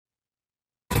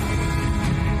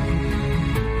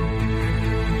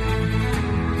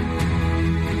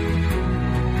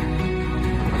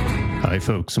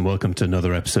folks, and welcome to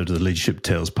another episode of the Leadership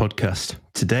Tales podcast.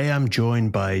 Today, I'm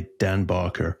joined by Dan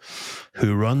Barker,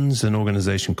 who runs an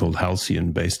organization called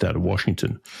Halcyon based out of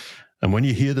Washington. And when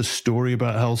you hear the story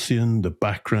about Halcyon, the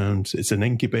background, it's an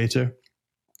incubator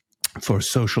for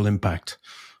social impact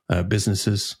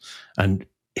businesses. And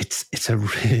it's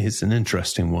an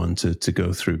interesting one to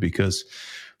go through, because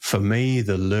for me,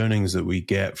 the learnings that we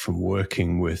get from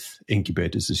working with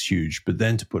incubators is huge. But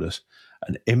then to put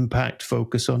an impact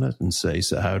focus on it and say,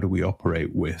 so how do we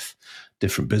operate with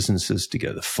different businesses to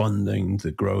get the funding, the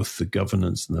growth, the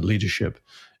governance, and the leadership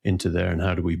into there, and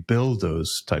how do we build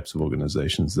those types of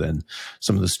organizations? Then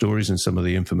some of the stories and some of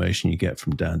the information you get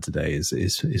from Dan today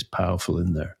is powerful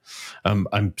in there.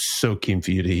 I'm so keen for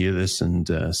you to hear this,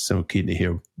 and so keen to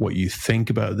hear what you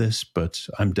think about this, but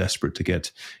I'm desperate to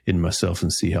get in myself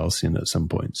and see Halcyon at some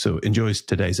point. So enjoy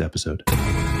today's episode.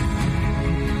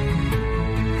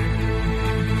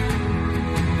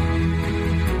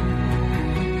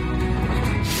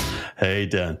 Hey,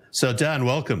 Dan. So, Dan,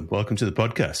 welcome. Welcome to the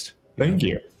podcast. Thank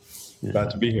you.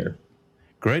 Glad to be here.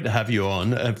 Great to have you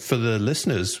on. For the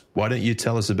listeners, why don't you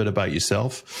tell us a bit about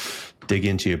yourself, dig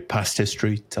into your past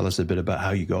history, tell us a bit about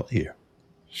how you got here.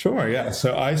 Sure, yeah.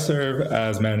 So I serve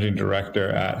as managing director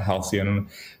at Halcyon.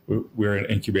 We're an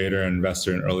incubator and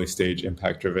investor in early stage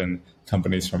impact-driven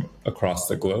companies from across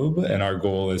the globe. And our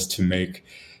goal is to make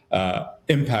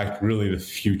impact really the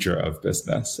future of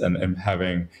business, and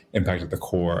having impact at the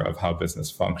core of how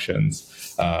business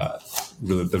functions,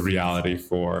 really the reality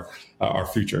for our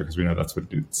future, because we know that's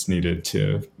what's needed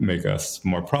to make us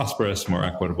more prosperous, more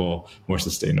equitable, more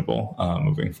sustainable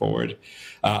moving forward.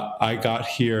 I got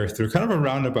here through kind of a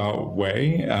roundabout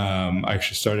way. I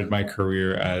actually started my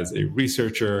career as a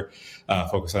researcher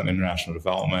focused on international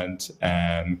development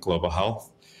and global health.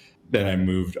 Then I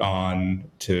moved on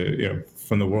to,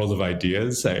 from the world of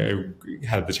ideas. I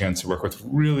had the chance to work with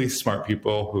really smart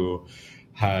people who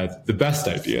had the best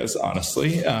ideas,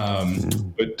 honestly.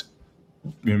 But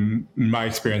in my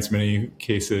experience, many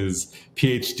cases,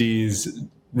 PhDs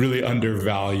really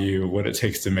undervalue what it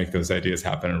takes to make those ideas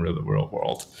happen in the real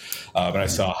world. But I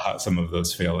saw some of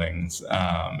those failings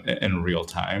in real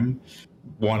time.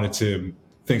 Wanted to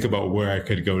think about where I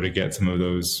could go to get some of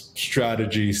those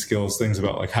strategy skills, things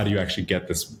about like, how do you actually get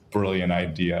this brilliant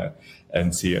idea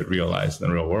and see it realized in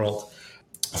the real world.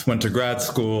 I went to grad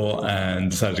school and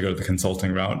decided to go to the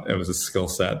consulting route. It was a skill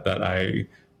set that I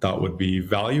thought would be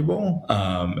valuable.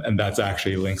 And that's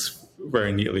actually links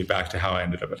very neatly back to how I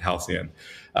ended up at Halcyon.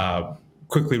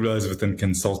 Quickly realized within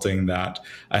consulting that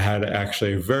I had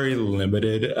actually very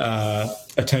limited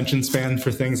attention span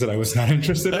for things that I was not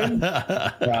interested in.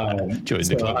 I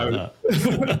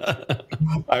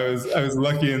was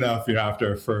lucky enough,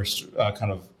 after a first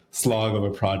kind of slog of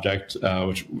a project,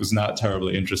 which was not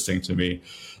terribly interesting to me,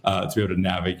 to be able to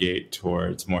navigate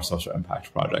towards more social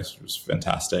impact projects, which was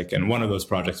fantastic. And one of those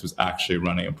projects was actually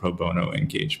running a pro bono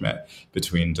engagement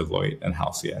between Deloitte and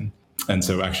Halcyon. And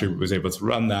so actually was able to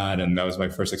run that. And that was my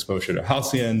first exposure to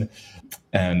Halcyon,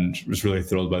 and was really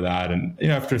thrilled by that. And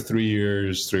after 3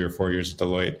 or 4 years at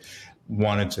Deloitte,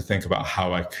 wanted to think about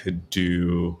how I could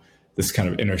do this kind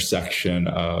of intersection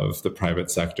of the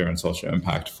private sector and social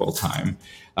impact full time.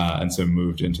 And so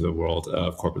moved into the world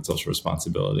of corporate social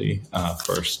responsibility,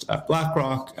 first at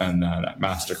BlackRock and then at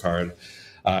MasterCard.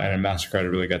 And at MasterCard, I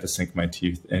really got to sink my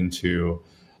teeth into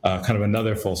kind of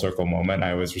another full circle moment.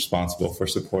 I was responsible for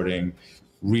supporting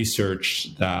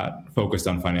research that focused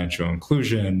on financial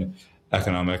inclusion,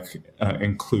 economic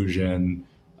inclusion,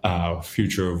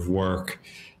 future of work,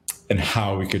 and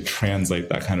how we could translate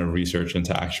that kind of research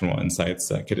into actionable insights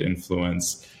that could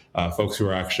influence folks who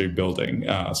are actually building.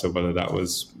 So whether that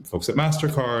was folks at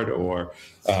MasterCard or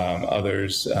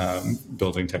others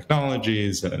building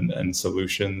technologies and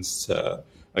solutions to,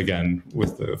 again,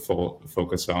 with the full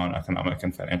focus on economic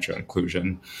and financial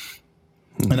inclusion.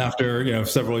 And after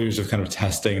several years of kind of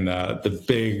testing the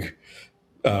big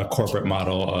corporate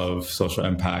model of social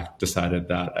impact, decided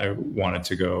that I wanted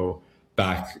to go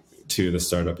back to the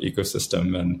startup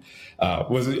ecosystem. And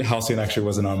Halcyon actually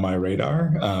wasn't on my radar,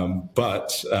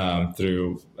 but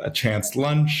through a chance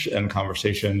lunch and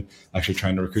conversation, actually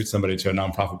trying to recruit somebody to a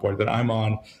nonprofit board that I'm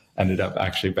on, ended up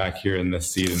actually back here in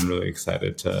this seat, and really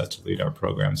excited to lead our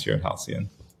programs here at Halcyon.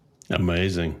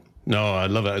 Amazing. No, I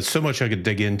love it. There's so much I could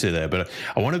dig into there, but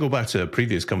I want to go back to a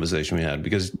previous conversation we had,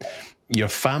 because your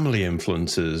family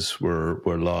influences were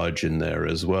large in there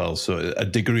as well. So a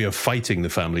degree of fighting the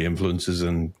family influences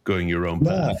and going your own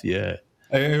path. Yeah.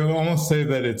 I almost say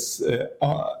that it's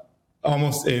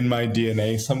almost in my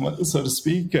DNA, somewhat, so to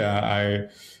speak. I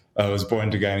was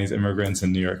born to Guyanese immigrants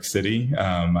in New York City.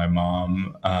 My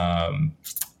mom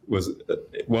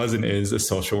was and is a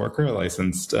social worker, a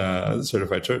licensed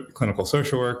certified clinical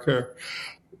social worker.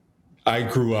 I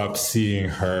grew up seeing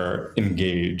her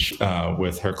engage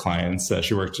with her clients.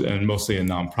 She worked mostly in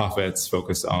nonprofits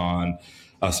focused on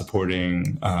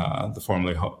supporting the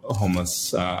formerly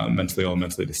homeless, mentally ill,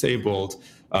 mentally disabled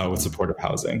with supportive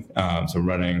housing. So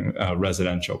running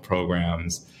residential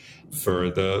programs.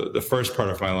 For the first part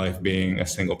of my life, being a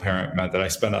single parent meant that I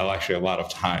spent actually a lot of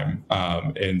time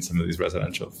in some of these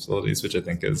residential facilities, which I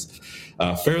think is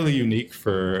fairly unique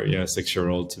for a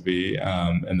 6-year-old to be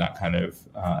in that kind of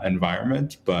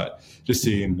environment. But just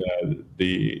seeing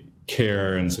the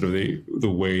care and sort of the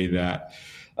way that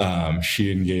she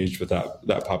engaged with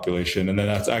that population, and then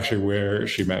that's actually where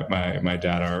she met my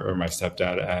dad or my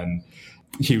stepdad, and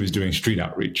he was doing street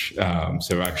outreach.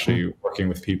 So actually working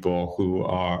with people who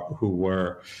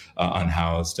were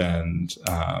unhoused and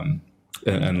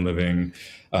living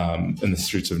in the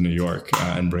streets of New York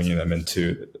and bringing them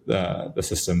into the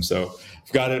system. So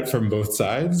I've got it from both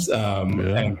sides,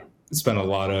 and spent a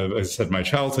lot of, as I said, my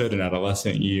childhood and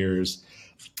adolescent years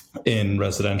in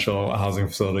residential housing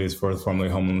facilities for the formerly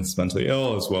homeless, mentally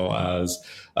ill, as well as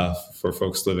for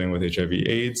folks living with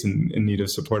HIV/AIDS and in need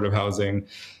of supportive housing.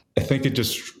 I think it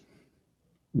just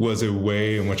was a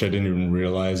way in which I didn't even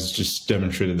realize just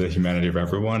demonstrated the humanity of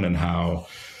everyone, and how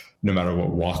no matter what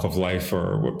walk of life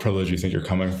or what privilege you think you're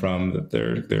coming from, that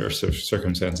there are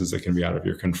circumstances that can be out of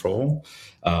your control,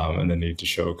 and the need to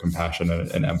show compassion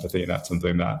and empathy. And that's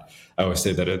something that I always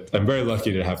say that I'm very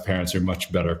lucky to have parents who are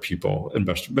much better people and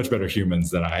much better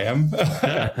humans than I am.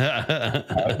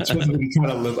 Just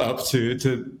kind of live up to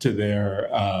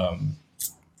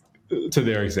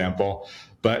their example.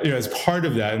 But as part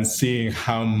of that, and seeing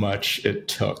how much it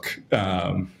took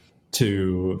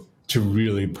to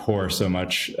really pour so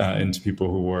much into people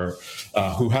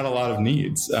who had a lot of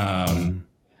needs,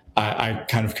 I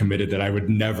kind of committed that I would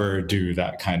never do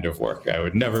that kind of work. I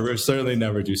would certainly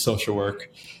never do social work.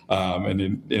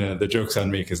 And the joke's on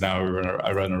me because now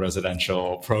I run a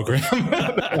residential program.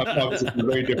 Obviously, a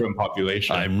very different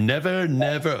population. I'm never.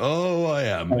 Oh, I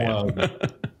am.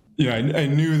 I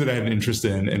knew that I had an interest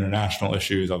in international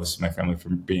issues. Obviously, my family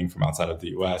being from outside of the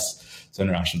U.S., so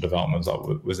international development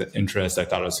was an interest. I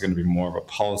thought it was going to be more of a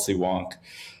policy wonk.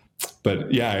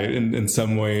 But yeah, in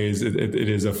some ways, it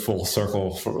is a full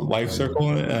circle, life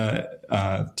circle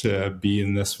to be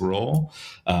in this role.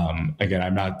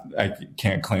 Again, I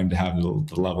can't claim to have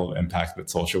the level of impact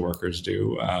that social workers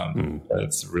do.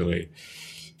 It's really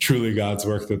truly God's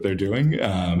work that they're doing.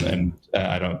 And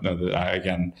I don't know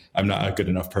that I'm not a good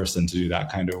enough person to do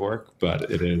that kind of work, but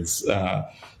it is,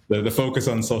 the focus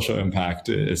on social impact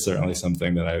is certainly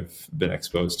something that I've been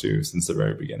exposed to since the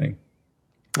very beginning.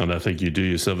 And I think you do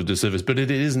yourself a disservice, but it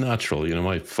is natural.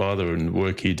 My father and the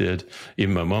work he did,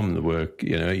 even my mum, the work,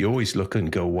 you always look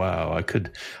and go, wow,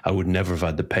 I would never have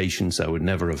had the patience. I would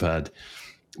never have had.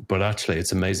 But actually,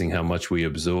 it's amazing how much we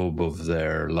absorb of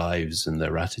their lives and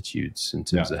their attitudes in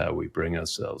terms of how we bring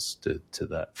ourselves to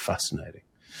that. Fascinating.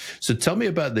 So tell me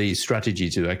about the strategy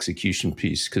to execution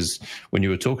piece, because when you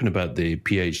were talking about the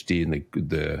PhD and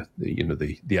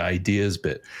the ideas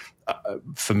bit,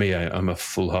 for me, I'm a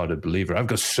full-hearted believer. I've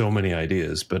got so many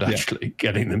ideas, but actually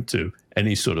getting them to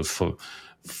any sort of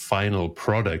final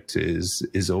product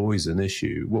is always an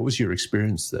issue. What was your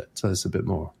experience there? Tell us a bit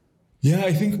more. Yeah,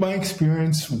 I think my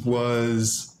experience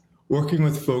was working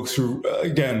with folks who,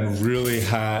 again, really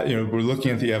we're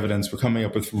looking at the evidence, we're coming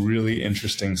up with really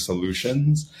interesting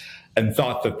solutions, and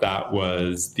thought that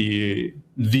was the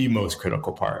most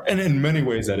critical part. And in many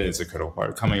ways, that is a critical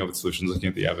part, coming up with solutions, looking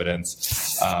at the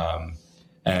evidence,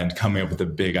 and coming up with the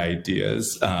big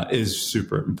ideas is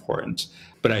super important.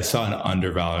 But I saw an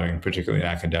undervaluing, particularly in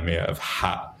academia, of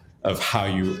how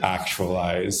you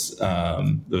actualize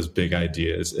those big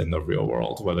ideas in the real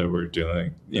world, whether we're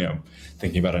doing,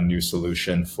 thinking about a new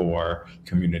solution for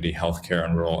community healthcare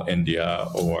in rural India,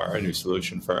 or a new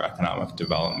solution for economic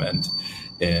development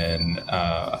in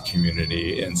a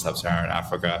community in sub-Saharan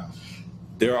Africa.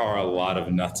 There are a lot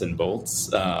of nuts and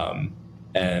bolts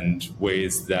and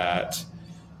ways that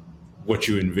what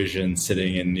you envision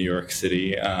sitting in New York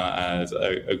City as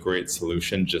a great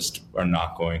solution just it's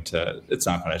not going to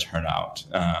turn out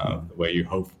the way you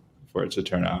hope for it to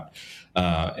turn out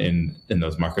in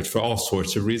those markets for all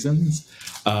sorts of reasons.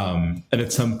 And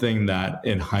it's something that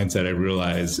in hindsight, I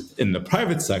realize in the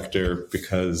private sector,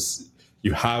 because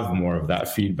you have more of that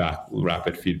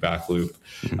rapid feedback loop.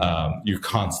 You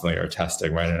constantly are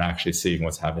testing, right? And actually seeing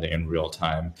what's happening in real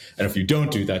time. And if you don't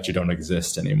do that, you don't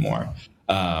exist anymore.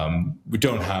 We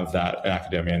don't have that in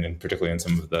academia, and particularly in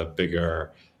some of the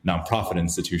bigger nonprofit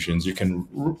institutions. You can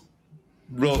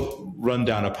run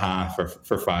down a path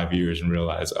for 5 years and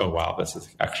realize, oh, wow, this is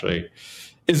actually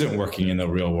isn't working in the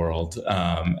real world.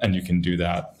 And you can do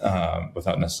that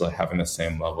without necessarily having the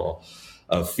same level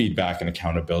of feedback and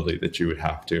accountability that you would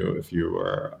have to if you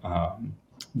were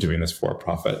doing this for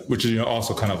profit, which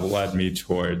also kind of led me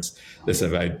towards this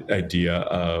idea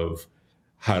of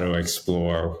how to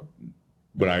explore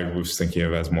what I was thinking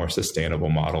of as more sustainable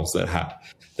models that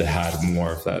had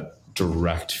more of that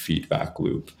direct feedback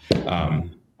loop.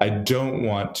 I don't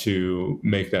want to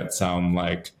make that sound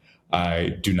like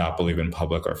I do not believe in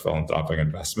public or philanthropic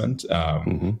investment.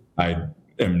 I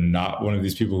am not one of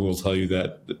these people who will tell you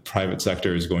that the private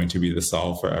sector is going to be the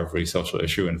solve for every social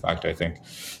issue. In fact, I think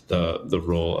the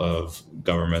role of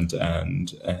government and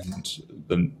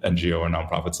the NGO or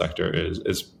nonprofit sector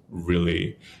is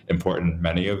really important in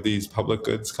many of these public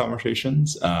goods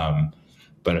conversations.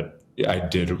 But I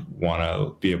did want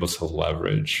to be able to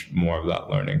leverage more of that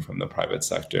learning from the private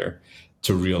sector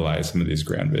to realize some of these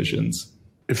grand visions.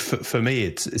 For me,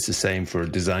 it's the same for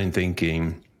design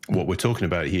thinking. What we're talking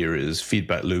about here is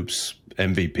feedback loops,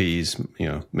 MVPs,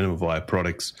 minimum viable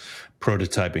products,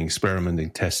 prototyping, experimenting,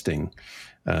 testing.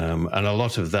 And a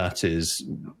lot of that is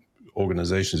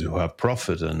organizations who have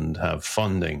profit and have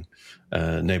funding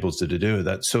enables you to do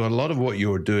that. So a lot of what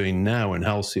you're doing now in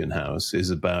Halcyon House is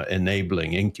about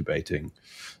enabling, incubating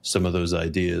some of those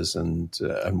ideas and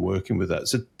working with that.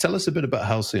 So tell us a bit about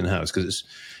Halcyon House, because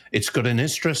it's got an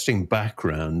interesting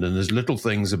background, and there's little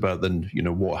things about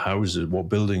what houses, what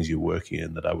buildings you're working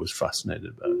in that I was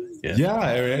fascinated about.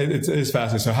 Yeah, it's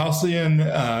fascinating. So Halcyon,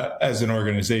 as an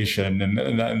organization,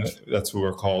 and that's what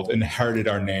we're called, inherited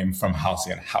our name from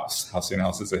Halcyon House. Halcyon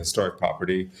House is a historic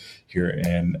property here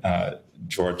in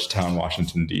Georgetown,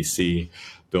 Washington, D.C.,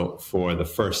 built for the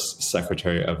first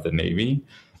Secretary of the Navy,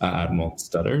 Admiral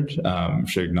Studdard.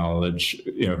 Should acknowledge,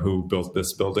 who built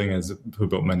this building, who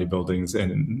built many buildings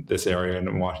in this area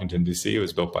in Washington, D.C. It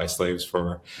was built by slaves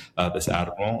for this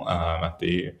admiral at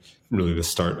the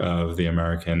start of the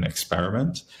American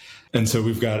experiment. And so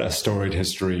we've got a storied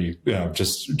history,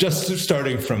 just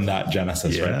starting from that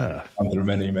genesis, right? Through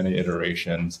many, many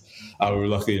iterations. We were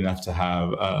lucky enough to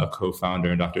have a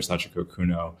co-founder, Dr. Sachiko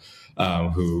Kuno,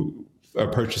 who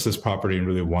purchased this property and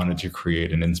really wanted to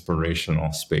create an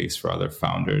inspirational space for other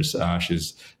founders.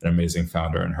 She's an amazing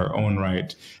founder in her own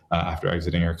right. After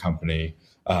exiting her company,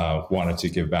 wanted to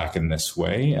give back in this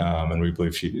way. And we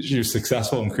believe she was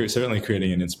successful in certainly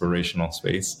creating an inspirational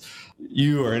space.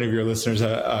 You or any of your listeners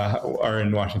are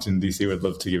in Washington, D.C., would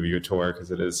love to give you a tour because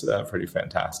it is pretty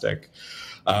fantastic.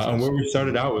 And where we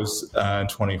started out was in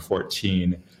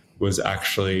 2014, was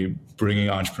actually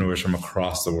bringing entrepreneurs from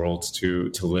across the world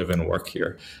to live and work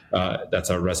here. That's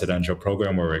our residential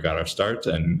program where we got our start.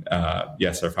 And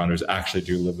yes, our founders actually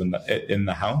do live in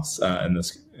the house in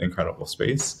this incredible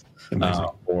space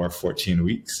for 14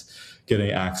 weeks, getting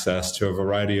access to a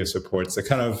variety of supports that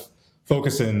kind of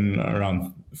focus in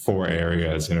around 4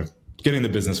 areas. Getting the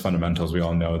business fundamentals. We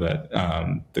all know that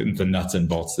the nuts and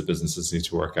bolts that businesses need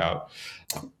to work out.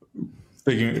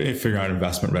 Figuring out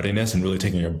investment readiness and really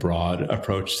taking a broad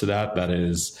approach to that. That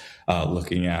is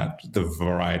looking at the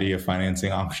variety of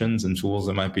financing options and tools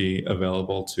that might be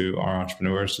available to our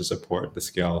entrepreneurs to support the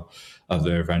scale of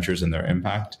their ventures and their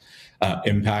impact.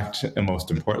 Impact, and most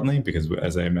importantly, because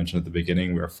as I mentioned at the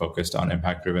beginning, we're focused on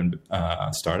impact-driven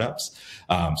startups.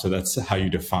 So that's how you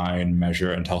define,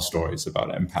 measure, and tell stories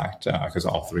about impact, because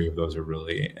all 3 of those are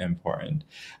really important.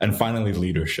 And finally,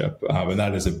 leadership. And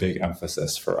that is a big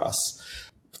emphasis for us.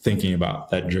 Thinking about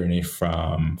that journey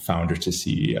from founder to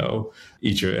CEO.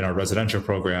 In our residential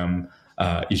program,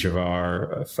 each of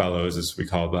our fellows, as we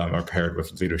call them, are paired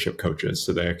with leadership coaches,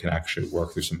 so they can actually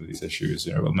work through some of these issues.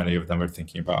 Many of them are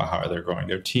thinking about how they're growing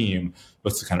their team,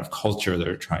 what's the kind of culture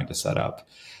they're trying to set up,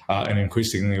 and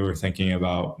increasingly we're thinking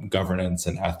about governance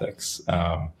and ethics.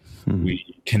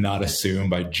 We cannot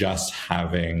assume by just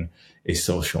having a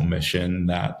social mission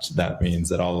that means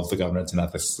that all of the governance and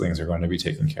ethics things are going to be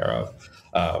taken care of.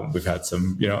 We've had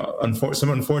some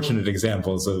unfortunate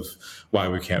examples of why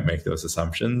we can't make those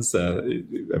assumptions.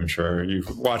 I'm sure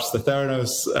you've watched the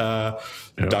Theranos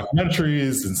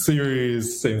documentaries and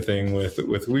series. Same thing with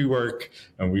WeWork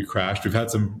and WeCrashed. We've had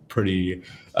some pretty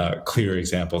clear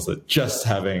examples that just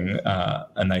having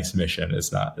a nice mission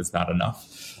is not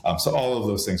enough. So all of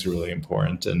those things are really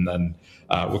important. And then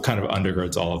what kind of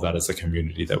undergirds all of that is the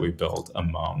community that we build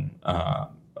among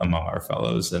our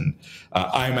fellows. And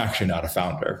I'm actually not a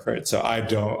founder, right? So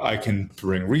I can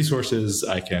bring resources,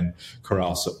 I can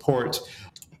corral support,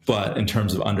 But in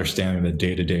terms of understanding the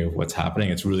day-to-day of what's happening,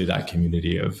 it's really that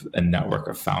community of a network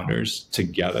of founders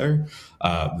together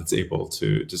that's able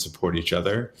to support each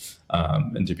other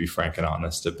and to be frank and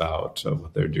honest about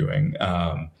what they're doing.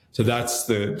 So that's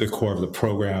the core of the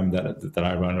program that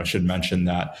I run. I should mention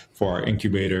that for our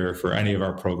incubator, for any of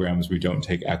our programs, we don't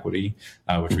take equity,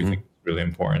 which we think is really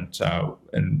important.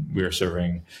 And we're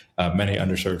serving many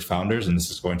underserved founders, and this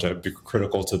is going to be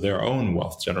critical to their own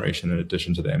wealth generation in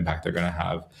addition to the impact they're going to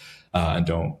have, and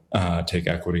don't take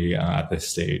equity at this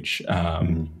stage.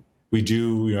 We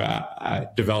do,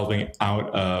 developing out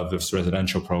of this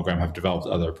residential program, have developed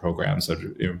other programs. So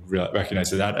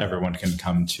recognize that everyone can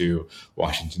come to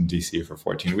Washington, D.C. for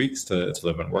 14 weeks to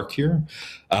live and work here.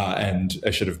 And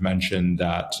I should have mentioned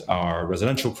that our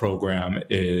residential program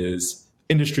is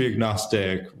industry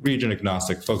agnostic, region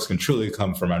agnostic. Folks can truly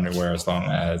come from anywhere as long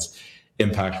as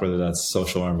impact, whether that's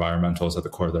social or environmental, is at the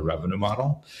core of the revenue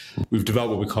model. We've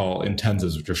developed what we call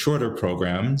intensives, which are shorter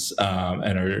programs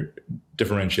and are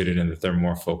differentiated in that they're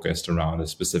more focused around a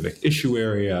specific issue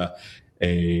area,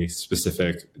 a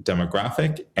specific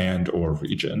demographic, and or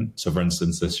region. So for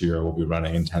instance, this year we'll be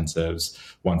running intensives,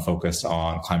 one focused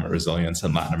on climate resilience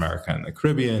in Latin America and the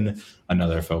Caribbean,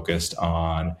 another focused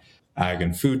on ag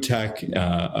and food tech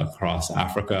across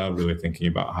Africa, really thinking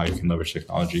about how you can leverage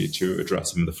technology to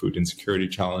address some of the food insecurity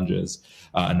challenges.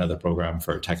 Another program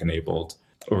for tech-enabled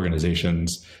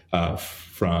organizations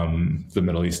from the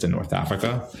Middle East and North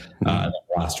Africa. And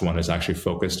the last one is actually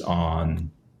focused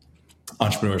on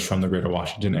entrepreneurs from the greater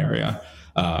Washington area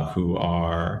who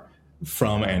are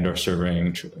from and are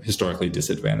serving historically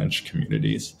disadvantaged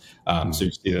communities. So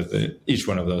you see that each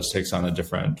one of those takes on a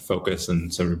different focus,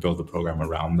 and so we build the program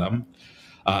around them.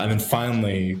 And then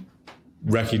finally,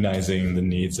 recognizing the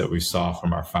needs that we saw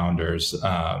from our founders,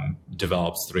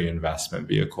 develops 3 investment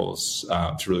vehicles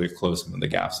to really close some of the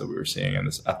gaps that we were seeing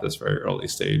at this very early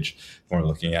stage when we're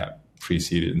looking at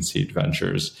pre-seed and seed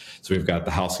ventures. So we've got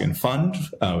the Halcyon Fund,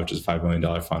 which is a $5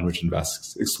 million fund, which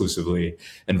invests exclusively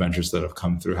in ventures that have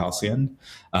come through Halcyon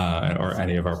or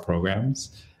any of our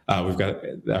programs. We've got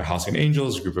our Halcyon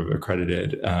Angels, a group of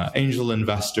accredited angel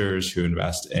investors who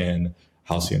invest in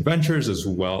Halcyon Ventures, as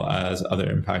well as other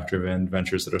impact-driven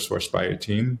ventures that are sourced by a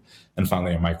team. And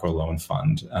finally, a microloan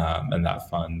fund. And that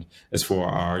fund is for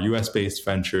our US-based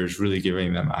ventures, really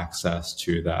giving them access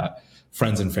to that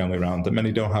friends and family round that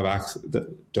many don't have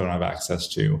access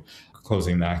to,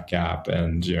 closing that gap.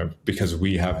 And because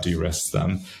we have de-risked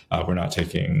them, we're not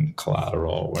taking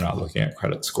collateral, we're not looking at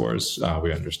credit scores.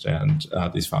 We understand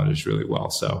these founders really well.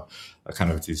 So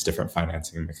kind of these different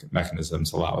financing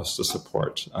mechanisms allow us to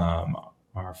support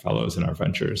our fellows in our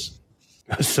ventures.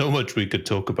 So much we could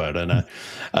talk about, and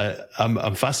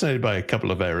I'm fascinated by a couple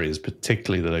of areas,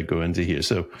 particularly that I go into here.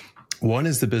 So one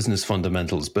is the business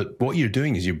fundamentals, but what you're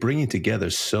doing is you're bringing together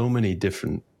so many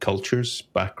different cultures,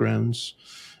 backgrounds,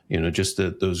 just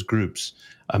those groups.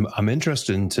 I'm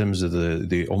interested in terms of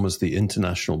the almost the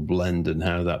international blend and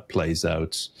how that plays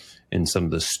out in some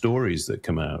of the stories that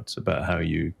come out about how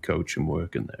you coach and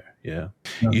work in there. Yeah.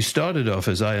 You started off,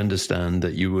 as I understand,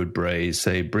 that you would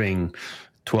bring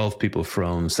 12 people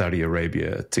from Saudi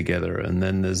Arabia together, and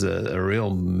then there's a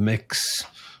real mix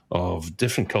of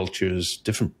different cultures,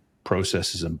 different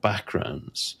processes and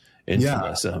backgrounds into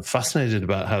this. I'm fascinated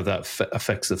about how that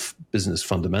affects the business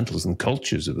fundamentals and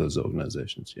cultures of those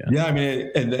organizations. I mean,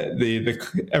 and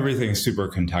everything's super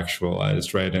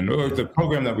contextualized, right? And the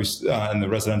program that we, in the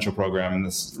residential program, and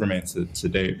this remains to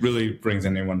date, really brings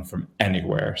anyone from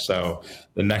anywhere. So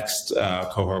the next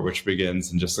cohort, which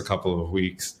begins in just a couple of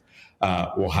weeks,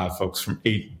 we'll have folks from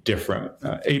 8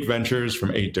 ventures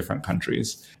from 8 different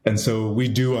countries. And so we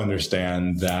do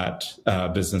understand that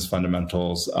business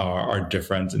fundamentals are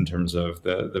different in terms of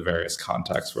the various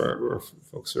contexts where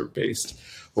folks are based.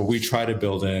 What we try to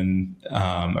build in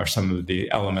are some of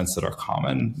the elements that are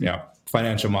common.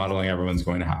 Financial modeling, everyone's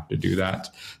going to have to do that.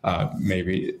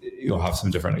 Maybe you'll have some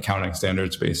different accounting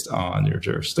standards based on your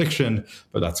jurisdiction,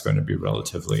 but that's going to be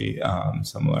relatively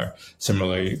similar.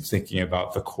 Similarly, thinking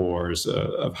about the cores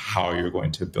of how you're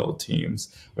going to build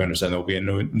teams. We understand there'll be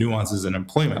nuances in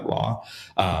employment law,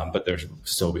 but there'll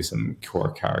still be some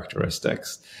core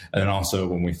characteristics. And then also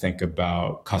when we think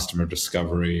about customer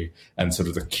discovery and sort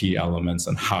of the key elements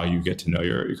and how you get to know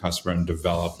your customer and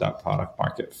develop that product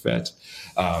market fit,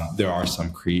 there are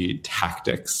some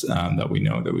tactics that we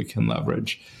know that we can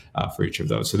leverage. for each of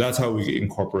those. So that's how we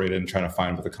incorporate it and try to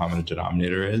find what the common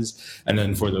denominator is. And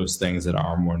then for those things that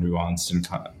are more nuanced and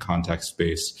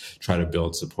context-based, try to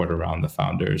build support around the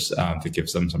founders that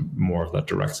gives them some more of that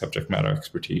direct subject matter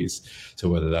expertise. So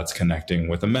whether that's connecting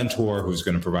with a mentor who's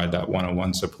going to provide that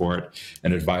one-on-one support,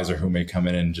 an advisor who may come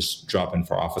in and just drop in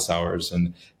for office hours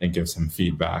and give some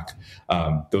feedback.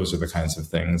 Those are the kinds of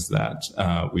things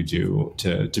that we do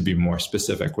to be more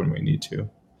specific when we need to.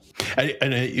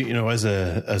 And as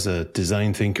a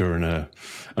design thinker and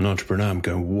an entrepreneur, I'm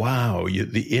going, wow,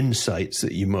 the insights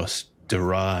that you must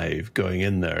derive going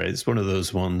in there. It's one of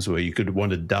those ones where you could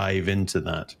want to dive into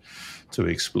that to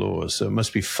explore. So it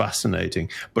must be fascinating.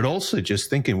 But also just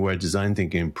thinking where design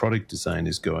thinking and product design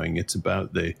is going, it's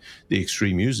about the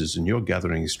extreme users, and you're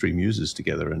gathering extreme users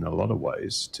together in a lot of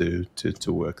ways to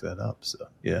work that up. So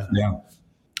yeah.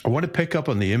 I want to pick up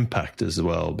on the impact as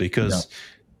well, because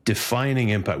defining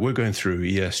impact, we're going through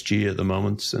ESG at the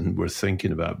moment, and we're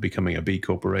thinking about becoming a B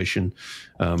corporation.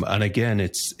 And again,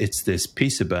 it's this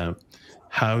piece about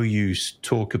how you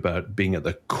talk about being at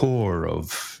the core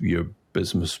of your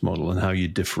business model and how you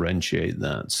differentiate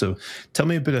that. So tell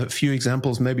me a few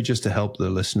examples, maybe just to help the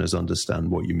listeners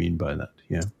understand what you mean by that.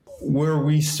 Yeah. Where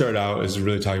we start out is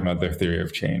really talking about their theory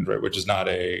of change, right? Which is not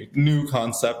a new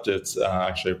concept. It's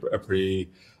actually a pretty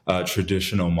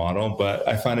traditional model, but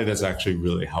I find it is actually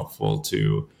really helpful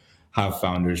to have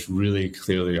founders really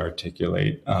clearly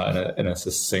articulate in a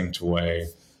succinct way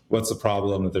what's the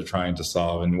problem that they're trying to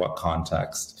solve, in what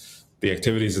context, the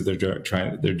activities that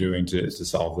they're doing to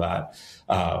solve that,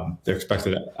 their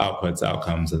expected outputs,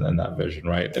 outcomes, and that vision,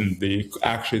 right? And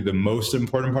the most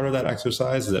important part of that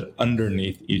exercise is that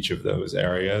underneath each of those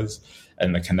areas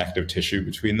and the connective tissue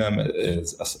between them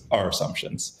are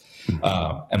assumptions.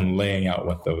 And laying out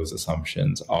what those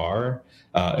assumptions are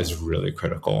is really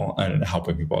critical, and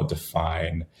helping people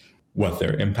define what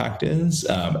their impact is,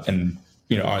 and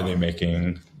are they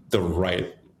making the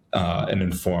right and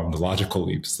informed logical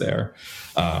leaps there.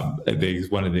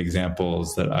 One of the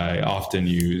examples that I often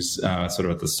use, sort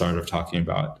of at the start of talking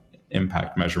about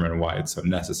impact measurement and why it's so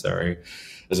necessary,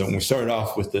 is that when we started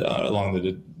off with along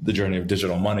the journey of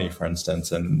digital money, for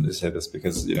instance, and I say this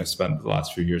because spent the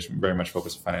last few years very much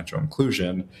focused on financial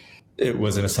inclusion. It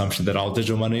was an assumption that all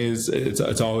digital money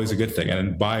it's always a good thing,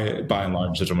 and by and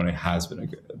large, digital money has been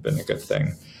a good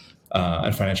thing,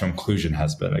 and financial inclusion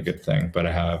has been a good thing. But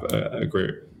I have a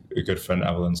good friend,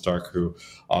 Evelyn Stark, who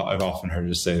I've often heard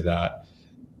her say that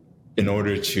in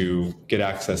order to get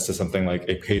access to something like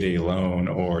a payday loan,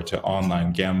 or to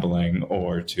online gambling,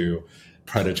 or to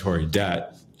predatory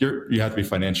debt, you have to be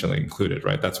financially included,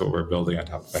 right? That's what we're building on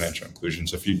top of financial inclusion.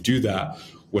 So if you do that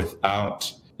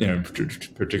without,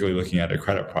 particularly looking at a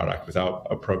credit product, without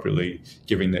appropriately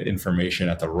giving the information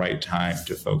at the right time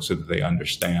to folks so that they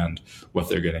understand what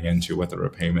they're getting into, what the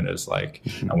repayment is like,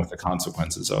 and what the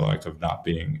consequences are like of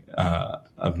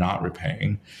not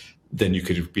repaying, then you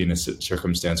could be in a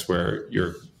circumstance where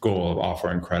your goal of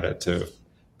offering credit to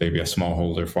maybe a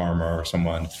smallholder farmer or a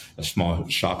small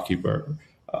shopkeeper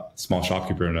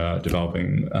in a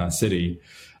developing city,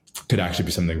 could actually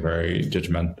be something very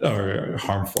judgmental or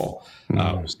harmful. We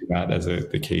see that as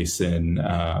the case in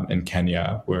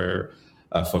Kenya, where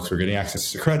folks were getting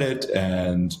access to credit,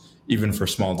 and even for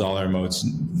small dollar amounts,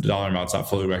 not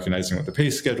fully recognizing what the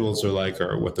pay schedules are like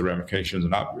or what the ramifications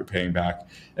of not repaying back,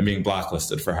 and being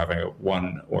blacklisted for having a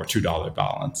 $1 or $2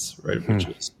 balance, right? Which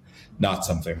is not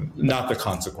the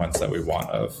consequence that we want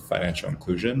of financial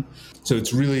inclusion. So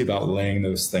it's really about laying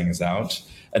those things out.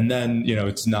 And then,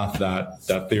 it's not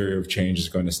that theory of change is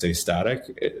going to stay static.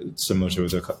 It's similar to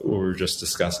what we were just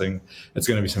discussing. It's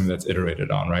going to be something that's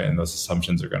iterated on, right? And those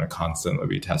assumptions are going to constantly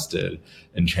be tested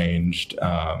and changed,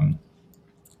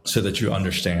 so that you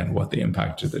understand what the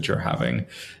impact is that you're having,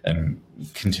 and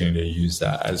continue to use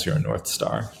that as your North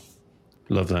Star.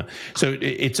 Love that. So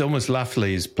it's almost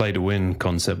Lafley's play to win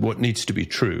concept. What needs to be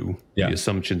true, the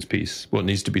assumptions piece, what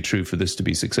needs to be true for this to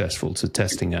be successful? So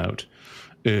testing out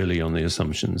early on the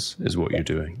assumptions is what you're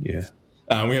doing.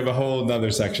 Yeah. We have a whole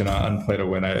other section on play to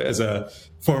win. As a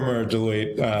former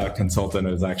Deloitte consultant,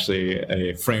 it was actually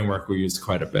a framework we used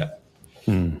quite a bit.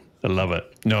 I love it.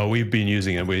 No, we've been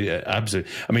using it. We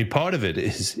absolutely. I mean, part of it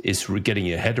is getting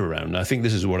your head around. And I think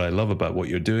this is what I love about what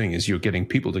you're doing, is you're getting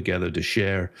people together to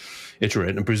share,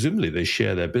 iterate, and presumably they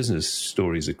share their business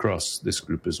stories across this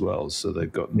group as well. So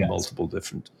they've got multiple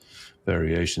different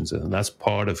variations, and that's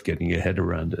part of getting your head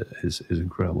around it is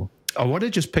incredible. I want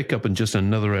to just pick up on just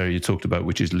another area you talked about,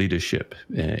 which is leadership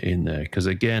in there, because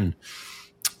again,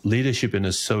 leadership in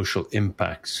a social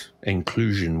impact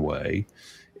inclusion way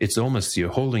it's almost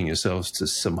you're holding yourselves to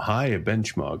some higher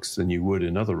benchmarks than you would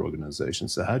in other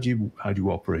organizations. So how do you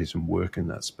operate and work in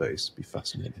that space? It'd be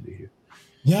fascinating to hear.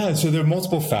 Yeah, so there are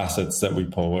multiple facets that we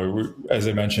pull. As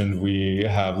I mentioned, we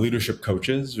have leadership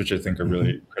coaches, which I think are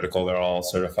really critical. They're all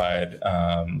certified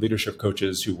leadership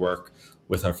coaches who work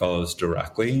with our fellows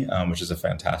directly, which is a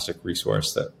fantastic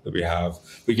resource that we have.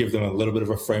 We give them a little bit of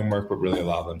a framework, but really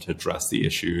allow them to address the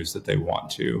issues that they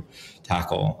want to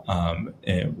tackle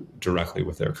directly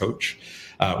with their coach.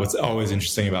 What's always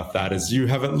interesting about that is you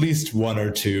have at least one or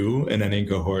two in any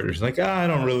cohort who's like, I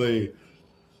don't really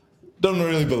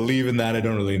believe in that. I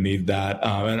don't really need that.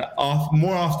 And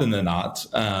more often than not,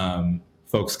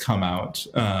 folks come out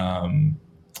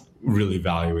really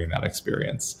valuing that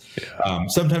experience. Yeah.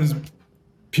 Sometimes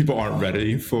people aren't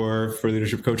ready for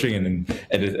leadership coaching,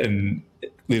 and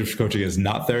leadership coaching is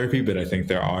not therapy, but I think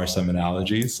there are some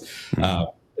analogies.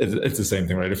 It's the same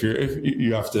thing, right? If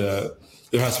you have to,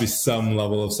 there has to be some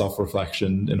level of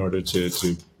self-reflection in order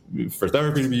for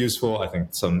therapy to be useful. I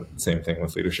think same thing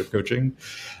with leadership coaching.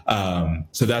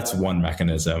 So that's one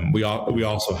mechanism. We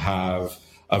also have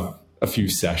a few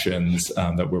sessions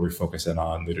where we focus in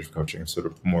on leadership coaching, sort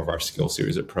of more of our skill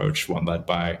series approach, one led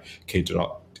by Kate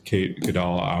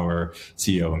Goodall, our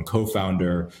CEO and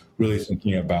co-founder, really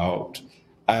thinking about,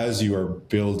 as you are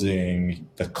building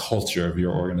the culture of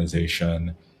your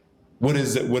organization, what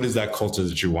is that culture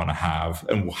that you want to have,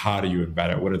 and how do you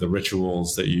embed it? What are the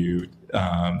rituals that you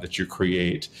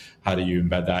create? How do you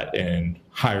embed that in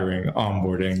hiring,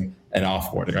 onboarding, and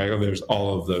offboarding? Right? There's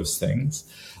all of those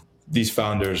things. These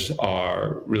founders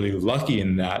are really lucky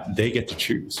in that they get to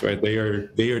choose, right? They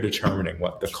are determining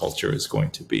what the culture is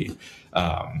going to be.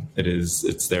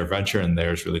 It's their venture, and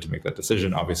theirs really to make that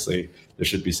decision. Obviously, there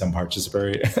should be some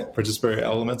participatory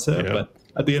elements in it, but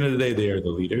at the end of the day, they are the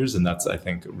leaders, and that's, I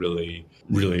think, really,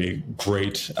 really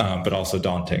great, but also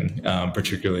daunting,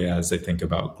 particularly as they think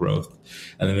about growth.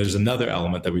 And then there's another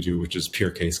element that we do, which is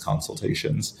peer case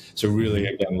consultations. So really,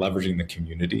 again, leveraging the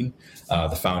community.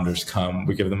 The founders come,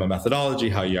 we give them a methodology,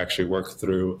 how you actually work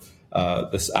through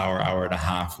this hour and a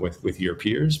half with your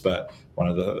peers, but one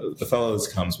of the fellows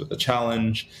comes with a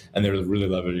challenge, and they're really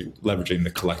leveraging the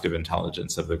collective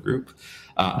intelligence of the group.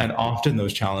 And often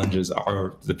those challenges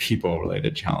are the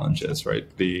people-related challenges, right?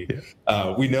 We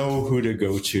know who to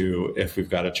go to if we've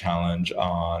got a challenge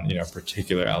on a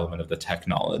particular element of the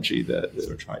technology that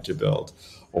we're trying to build,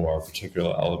 or a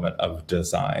particular element of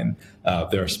design.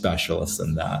 There are specialists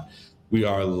in that. We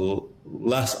are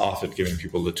less often giving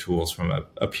people the tools from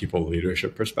a people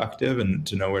leadership perspective and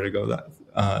to know where to go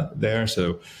there.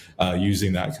 So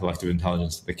using that collective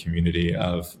intelligence of the community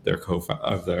of their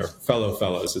fellow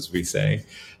fellows, as we say,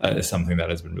 is something that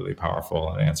has been really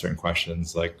powerful in answering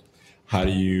questions like, how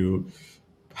do you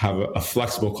have a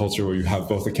flexible culture where you have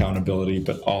both accountability,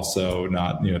 but also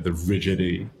not the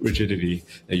rigidity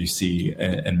that you see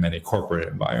in many corporate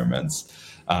environments.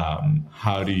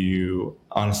 How do you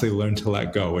honestly learn to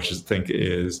let go, which I think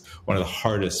is one of the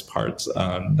hardest parts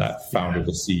on that founder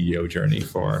to CEO journey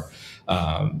for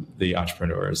the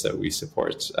entrepreneurs that we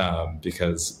support,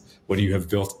 because when you have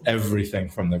built everything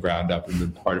from the ground up and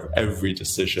been part of every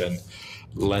decision,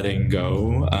 letting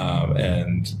go,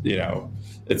 and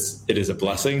it is a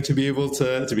blessing to be able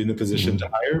to be in the position to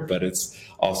hire, but it's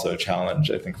also a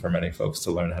challenge, I think, for many folks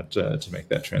to learn how to make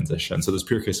that transition. So those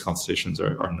peer case consultations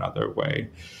are another way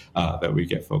that we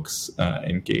get folks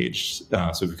engaged.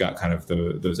 So we've got kind of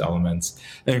those elements.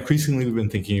 And increasingly, we've been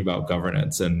thinking about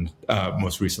governance. And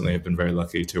most recently, I've been very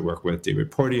lucky to work with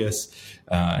David Porteous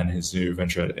and his new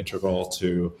venture at Integral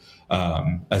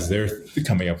as they're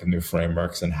coming up with new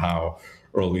frameworks and how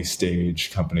early stage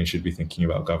companies should be thinking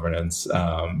about governance.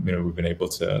 We've been able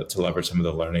to leverage some of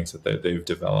the learnings that they've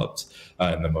developed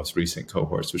in the most recent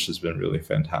cohorts, which has been really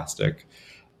fantastic.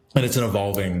 And it's an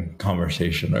evolving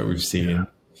conversation, right?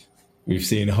 We've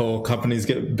seen whole companies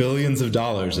get billions of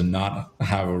dollars and not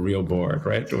have a real board,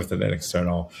 right? With an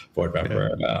external board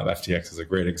member. FTX is a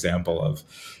great example of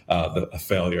a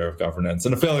failure of governance.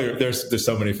 And a failure, there's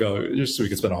so many failures, so we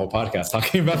could spend a whole podcast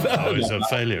talking about that. Always have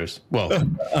failures. Well,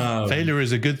 failure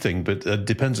is a good thing, but it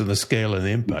depends on the scale and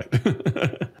the impact.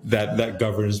 that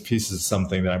governance piece is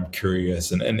something that I'm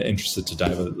curious and interested to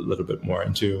dive a little bit more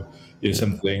into.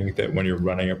 Something that when you're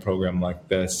running a program like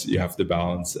this, you have to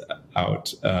balance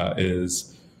out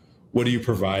is, what do you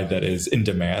provide that is in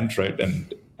demand, right?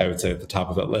 And I would say at the top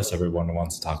of that list, everyone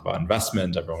wants to talk about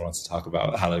investment. Everyone wants to talk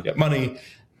about how to get money.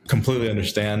 completely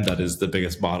understand that is the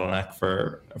biggest bottleneck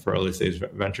for early stage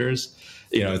ventures.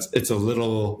 It's a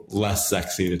little less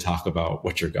sexy to talk about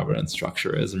what your governance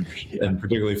structure is, and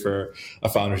particularly for a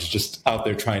founder who's just out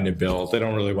there trying to build, they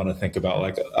don't really want to think about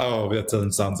like, oh, that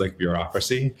sounds like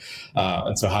bureaucracy.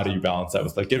 And so how do you balance that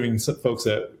with like giving folks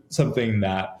something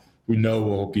that we know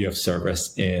will be of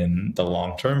service in the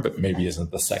long term, but maybe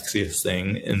isn't the sexiest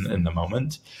thing in the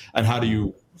moment? And how do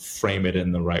you frame it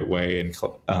in the right way and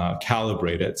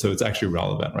calibrate it so it's actually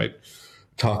relevant, right?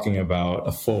 Talking about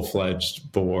a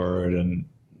full-fledged board and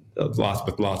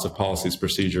lots of policies,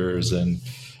 procedures, and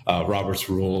Robert's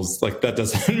rules, like that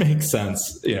doesn't make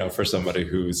sense, for somebody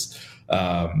who's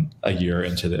a year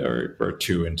into or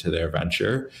two into their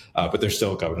venture. But there's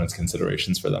still governance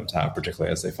considerations for them to have,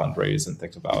 particularly as they fundraise and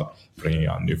think about bringing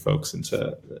on new folks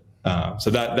into. So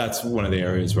that's one of the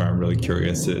areas where I'm really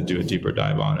curious to do a deeper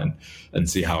dive on and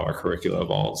see how our curricula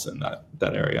evolves in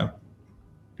that area.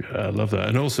 I love that.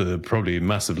 And also probably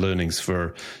massive learnings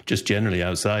for just generally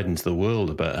outside into the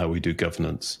world about how we do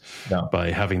governance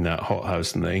by having that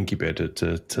hothouse and the incubator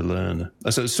to learn.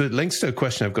 So it links to a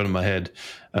question I've got in my head,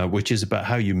 which is about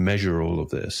how you measure all of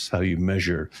this, how you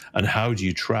measure and how do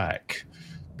you track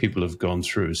people have gone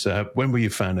through. So when were you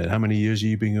founded? How many years have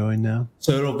you been going now?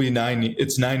 So it'll be 9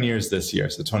 years this year.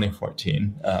 So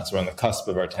 2014. So we're on the cusp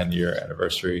of our 10-year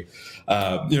anniversary.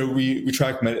 We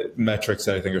track metrics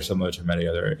that I think are similar to many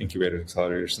other incubators,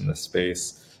 accelerators in this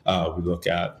space. We look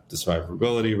at the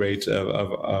survivability rate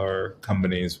of our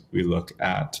companies. We look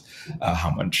at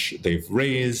how much they've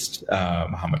raised,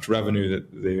 how much revenue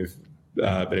that they've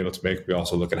been able to make. We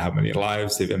also look at how many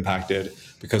lives they've impacted,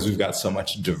 because we've got so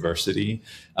much diversity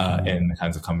in the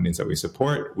kinds of companies that we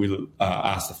support. We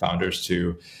ask the founders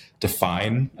to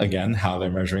define, again, how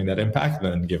they're measuring that impact,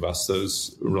 and then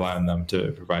rely on them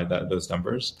to provide those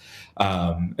numbers.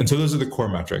 And so those are the core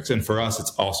metrics. And for us,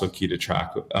 it's also key to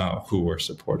track who we're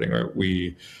supporting. Right?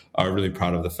 We are really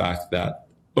proud of the fact that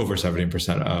over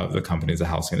 70% of the companies that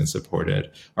Halcyon has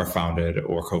supported are founded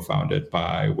or co-founded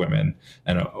by women,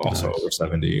 and also over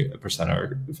 70%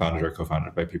 are founded or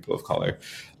co-founded by people of color.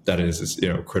 That is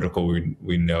critical.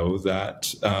 We know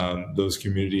that those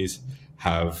communities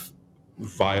have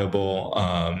viable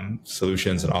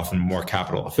solutions and often more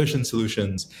capital efficient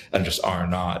solutions, and just are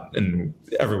not. And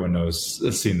everyone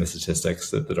has seen the statistics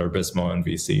that are abysmal in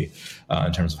VC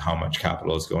in terms of how much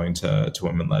capital is going to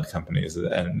women-led companies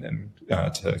and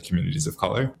to communities of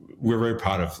color. We're very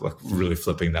proud of like really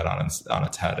flipping that on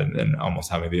its head and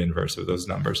almost having the inverse of those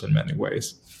numbers in many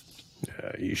ways.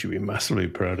 You should be massively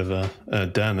proud of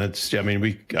that, Dan.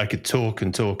 I could talk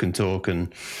and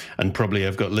probably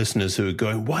I've got listeners who are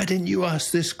going, "Why didn't you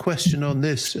ask this question on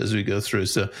this?" as we go through.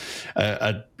 So,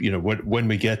 when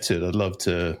we get to it, I'd love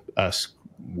to ask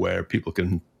where people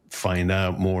can find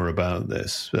out more about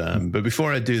this. But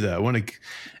before I do that, I want to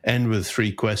end with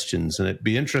 3 questions, and it'd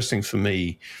be interesting for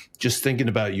me just thinking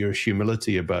about your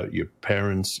humility, about your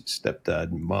parents,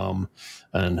 stepdad, mom,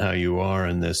 and how you are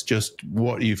in this, just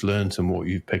what you've learned and what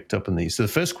you've picked up in these. So the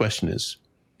first question is,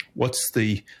 what's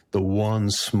the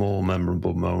one small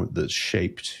memorable moment that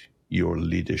shaped your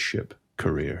leadership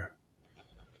career?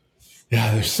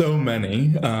 Yeah, there's so many.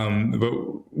 But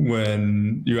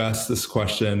when you ask this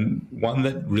question, one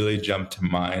that really jumped to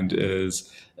mind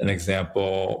is an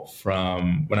example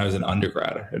from when I was an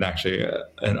undergrad and actually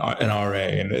an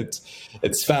RA. And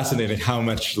it's fascinating how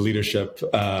much leadership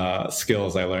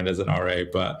skills I learned as an RA,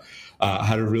 but I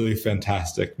had a really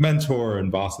fantastic mentor and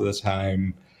boss at the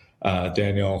time,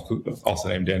 Daniel, who also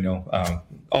named Daniel.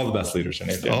 All the best leaders are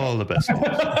named Daniel. All the best.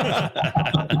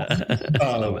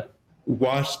 I love it.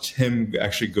 Watched him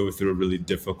actually go through a really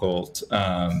difficult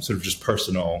sort of just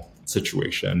personal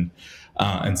situation,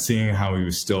 and seeing how he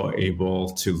was still able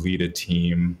to lead a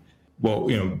team,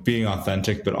 being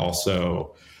authentic, but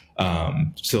also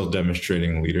still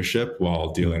demonstrating leadership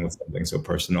while dealing with something so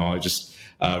personal. I just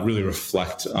really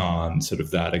reflect on sort of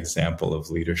that example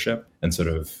of leadership and sort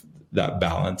of that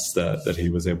balance that he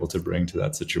was able to bring to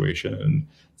that situation, and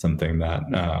something that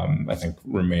I think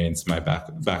remains my back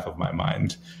of my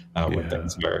mind when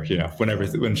things are, when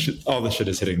all the shit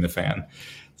is hitting the fan,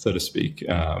 so to speak.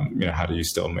 How do you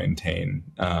still maintain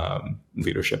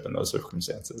leadership in those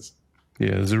circumstances?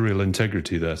 Yeah, there's a real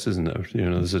integrity there, isn't there?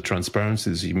 There's a transparency,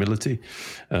 there's humility,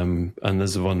 and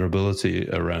there's a vulnerability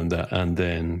around that, and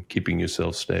then keeping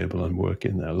yourself stable and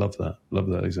working there. I love that. Love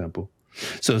that example.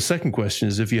 So the second question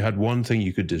is, if you had one thing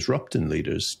you could disrupt in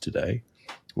leaders today,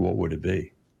 what would it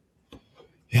be?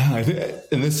 Yeah,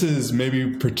 and this is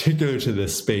maybe particular to the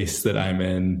space that I'm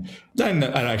in. I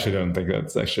actually don't think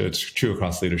that's actually true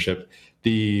across leadership.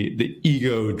 the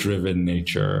ego-driven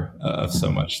nature of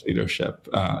so much leadership.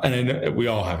 And I know we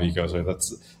all have egos, right?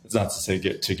 That's not to say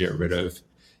to get rid of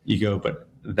ego, but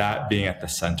that being at the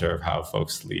center of how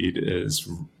folks lead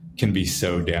can be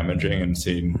so damaging. And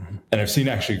I've seen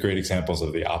actually great examples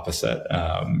of the opposite.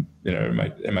 In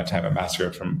my time at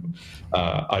Mastercard, from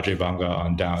Ajay Banga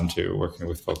on down to working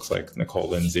with folks like Nicole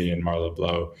Lindsay and Marla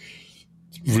Blow,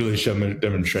 really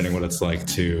demonstrating what it's like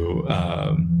to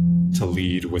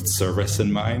lead with service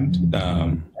in mind,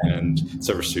 and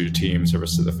service to your team,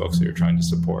 service to the folks that you're trying to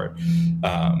support.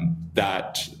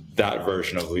 That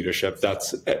version of leadership,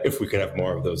 if we could have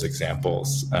more of those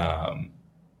examples, I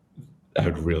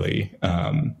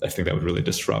think that would really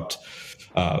disrupt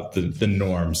the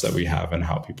norms that we have and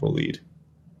how people lead.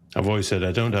 I've always said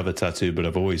I don't have a tattoo, but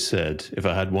I've always said if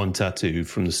I had one tattoo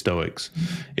from the Stoics,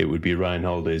 it would be Ryan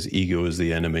Holiday's "Ego is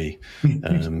the enemy,"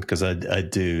 because I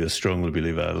do strongly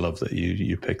believe. I love that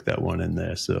you picked that one in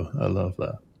there, so I love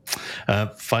that.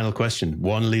 Final question: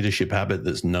 one leadership habit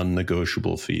that's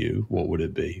non-negotiable for you. What would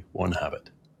it be? One habit.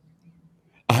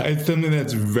 It's something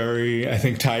that's very, I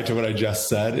think, tied to what I just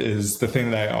said. Is the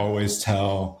thing that I always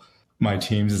tell my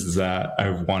teams is that I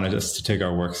wanted us to take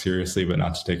our work seriously, but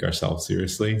not to take ourselves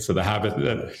seriously. So the habit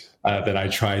that I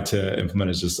try to implement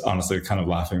is just honestly kind of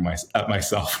laughing at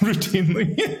myself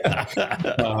routinely,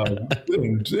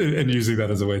 and using that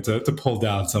as a way to pull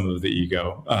down some of the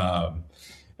ego.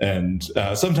 And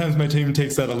sometimes my team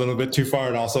takes that a little bit too far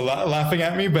and also laughing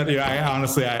at me. But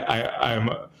I'm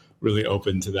really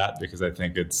open to that, because I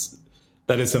think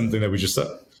that is something that we just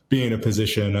be in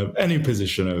any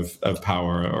position of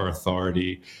power or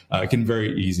authority, it can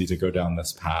very easy to go down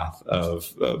this path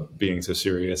of being so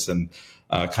serious and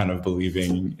kind of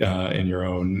believing in your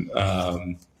own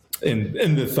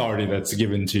in the authority that's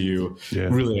given to you,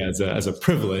 really as a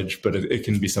privilege, but it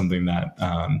can be something that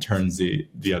turns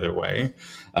the other way.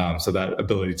 So that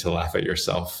ability to laugh at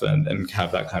yourself and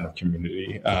have that kind of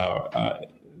community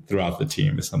throughout the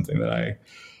team is something that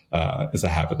is a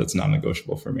habit that's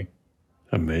non-negotiable for me.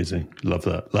 Amazing. Love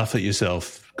that. Laugh at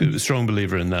yourself. Strong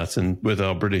believer in that. And with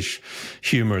our British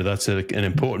humor, that's an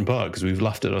important part, because we've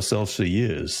laughed at ourselves for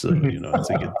years. So, it's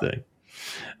a good thing.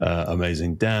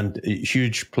 Amazing. Dan,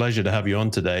 huge pleasure to have you on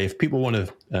today. If people want to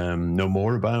know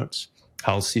more about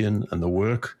Halcyon and the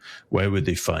work, where would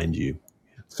they find you?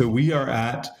 So we are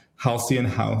at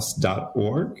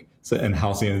halcyonhouse.org. And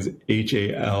Halcyon is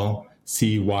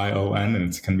HALCYON, and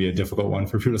it's going to be a difficult one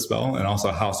for people to spell. And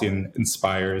also Halcyon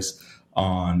Inspires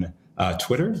on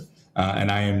Twitter,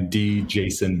 and I am D.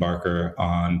 Jason Barker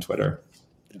on Twitter.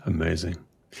 Amazing.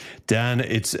 Dan,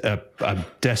 I'm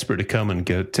desperate to come and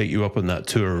take you up on that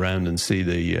tour around and see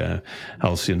the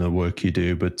Halcyon and the work you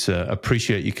do, but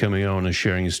appreciate you coming on and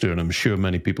sharing your story, and I'm sure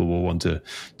many people will want to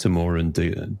know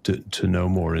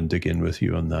more and dig in with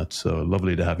you on that. So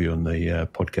lovely to have you on the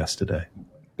podcast today.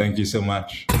 Thank you so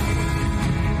much.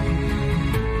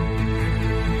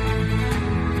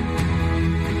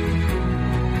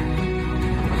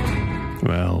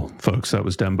 Well, folks, that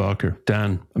was Dan Barker.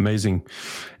 Dan, amazing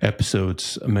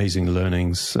episodes, amazing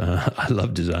learnings. I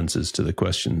loved his answers to the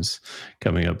questions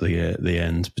coming up the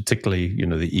end, particularly,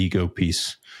 the ego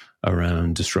piece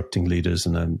around disrupting leaders,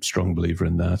 and I'm a strong believer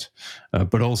in that.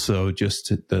 But also just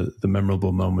the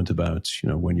memorable moment about,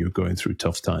 when you're going through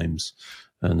tough times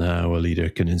and how a leader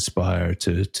can inspire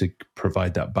to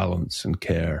provide that balance and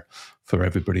care for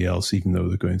everybody else, even though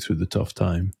they're going through the tough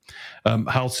time.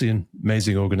 Halcyon,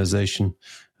 amazing organization.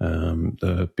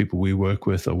 The people we work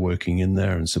with are working in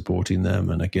there and supporting them.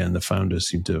 And again, the founders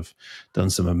seem to have done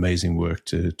some amazing work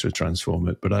to transform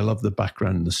it. But I love the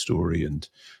background and the story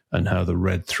and how the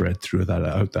red thread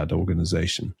throughout that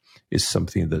organization is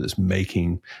something that is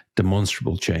making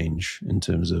demonstrable change in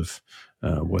terms of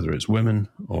whether it's women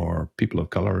or people of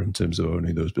color in terms of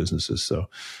owning those businesses. So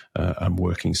I'm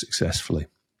working successfully.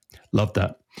 Love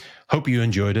that. Hope you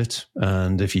enjoyed it.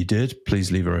 And if you did, please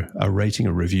leave a rating,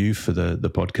 a review for the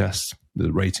podcast.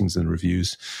 The ratings and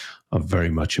reviews are very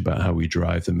much about how we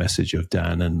drive the message of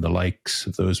Dan and the likes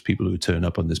of those people who turn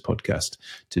up on this podcast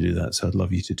to do that. So I'd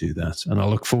love you to do that. And I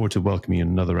look forward to welcoming you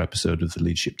in another episode of the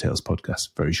Leadership Tales podcast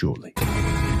very shortly.